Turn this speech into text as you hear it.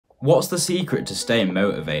What's the secret to staying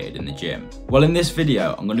motivated in the gym? Well, in this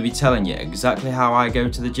video, I'm going to be telling you exactly how I go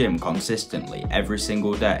to the gym consistently every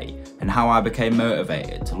single day and how I became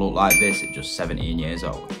motivated to look like this at just 17 years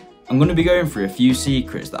old. I'm going to be going through a few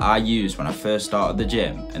secrets that I used when I first started the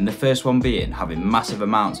gym, and the first one being having massive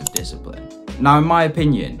amounts of discipline. Now, in my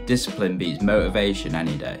opinion, discipline beats motivation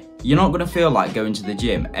any day. You're not going to feel like going to the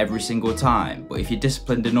gym every single time, but if you're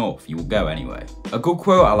disciplined enough, you will go anyway. A good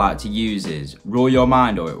quote I like to use is, "Rule your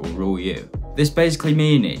mind or it will rule you." This basically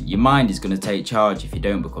meaning your mind is going to take charge if you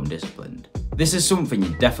don't become disciplined. This is something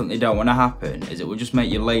you definitely don't want to happen, as it will just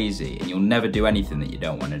make you lazy and you'll never do anything that you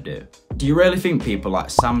don't want to do. Do you really think people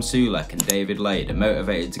like Sam Sulek and David Lade are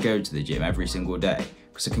motivated to go to the gym every single day?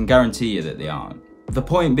 Because I can guarantee you that they aren't. The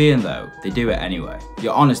point being though, they do it anyway.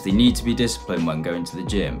 You honestly need to be disciplined when going to the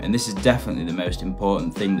gym, and this is definitely the most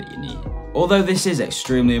important thing that you need. Although this is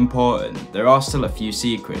extremely important, there are still a few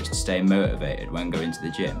secrets to staying motivated when going to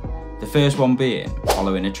the gym. The first one being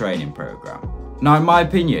following a training program. Now, in my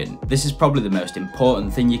opinion, this is probably the most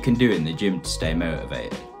important thing you can do in the gym to stay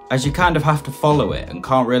motivated, as you kind of have to follow it and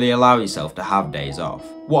can't really allow yourself to have days off.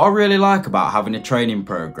 What I really like about having a training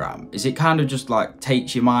program is it kind of just like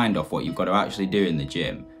takes your mind off what you've got to actually do in the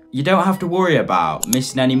gym. You don't have to worry about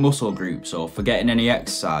missing any muscle groups or forgetting any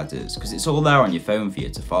exercises, because it's all there on your phone for you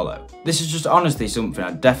to follow. This is just honestly something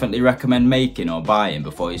I'd definitely recommend making or buying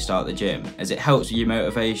before you start the gym, as it helps with your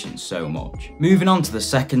motivation so much. Moving on to the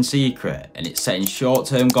second secret, and it's setting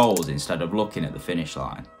short-term goals instead of looking at the finish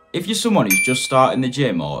line. If you're someone who's just starting the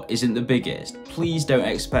gym or isn't the biggest, please don't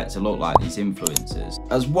expect to look like these influencers,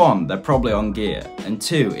 as one, they're probably on gear, and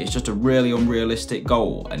two, it's just a really unrealistic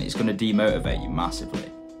goal and it's going to demotivate you massively.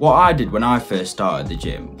 What I did when I first started the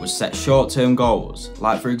gym was set short-term goals,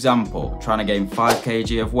 like for example, trying to gain 5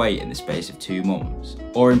 kg of weight in the space of 2 months,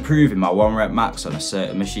 or improving my 1 rep max on a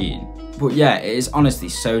certain machine. But yeah, it is honestly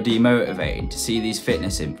so demotivating to see these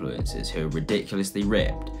fitness influencers who are ridiculously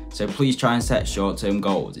ripped, so please try and set short-term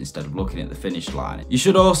goals instead of looking at the finish line. You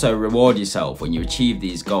should also reward yourself when you achieve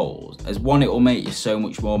these goals, as one, it will make you so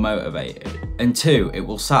much more motivated, and two, it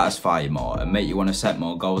will satisfy you more and make you want to set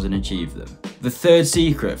more goals and achieve them. The third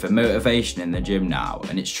secret for motivation in the gym now,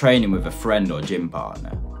 and it's training with a friend or gym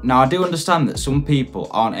partner. Now, I do understand that some people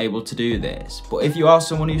aren't able to do this, but if you are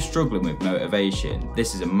someone who's struggling with motivation,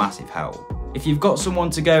 this is a massive help. If you've got someone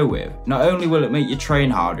to go with, not only will it make you train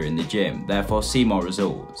harder in the gym, therefore see more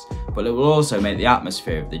results, but it will also make the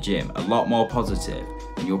atmosphere of the gym a lot more positive,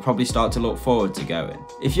 and you'll probably start to look forward to going.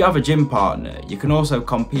 If you have a gym partner, you can also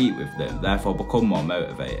compete with them, therefore become more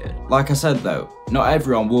motivated. Like I said though, not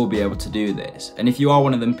everyone will be able to do this, and if you are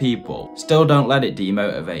one of them people, still don't let it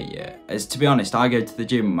demotivate you, as to be honest, I go to the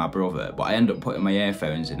gym with my brother, but I end up putting my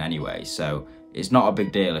earphones in anyway, so it's not a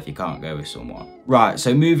big deal if you can't go with someone. Right,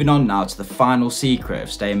 so moving on now to the final secret of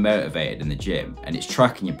staying motivated in the gym, and it's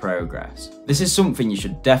tracking your progress. This is something you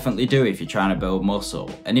should definitely do if you're trying to build muscle,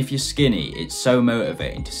 and if you're skinny, it's so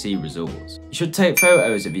motivating to see results. You should take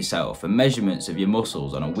photos of yourself and measurements of your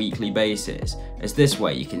muscles on a weekly basis, as this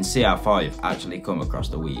way you can see how far you've actually come across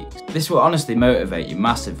the weeks. This will honestly motivate you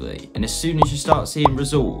massively, and as soon as you start seeing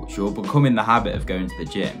results, you'll become in the habit of going to the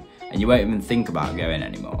gym, and you won't even think about going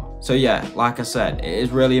anymore. So yeah, like I said, it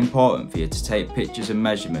is really important for you to take pictures and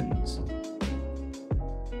measurements,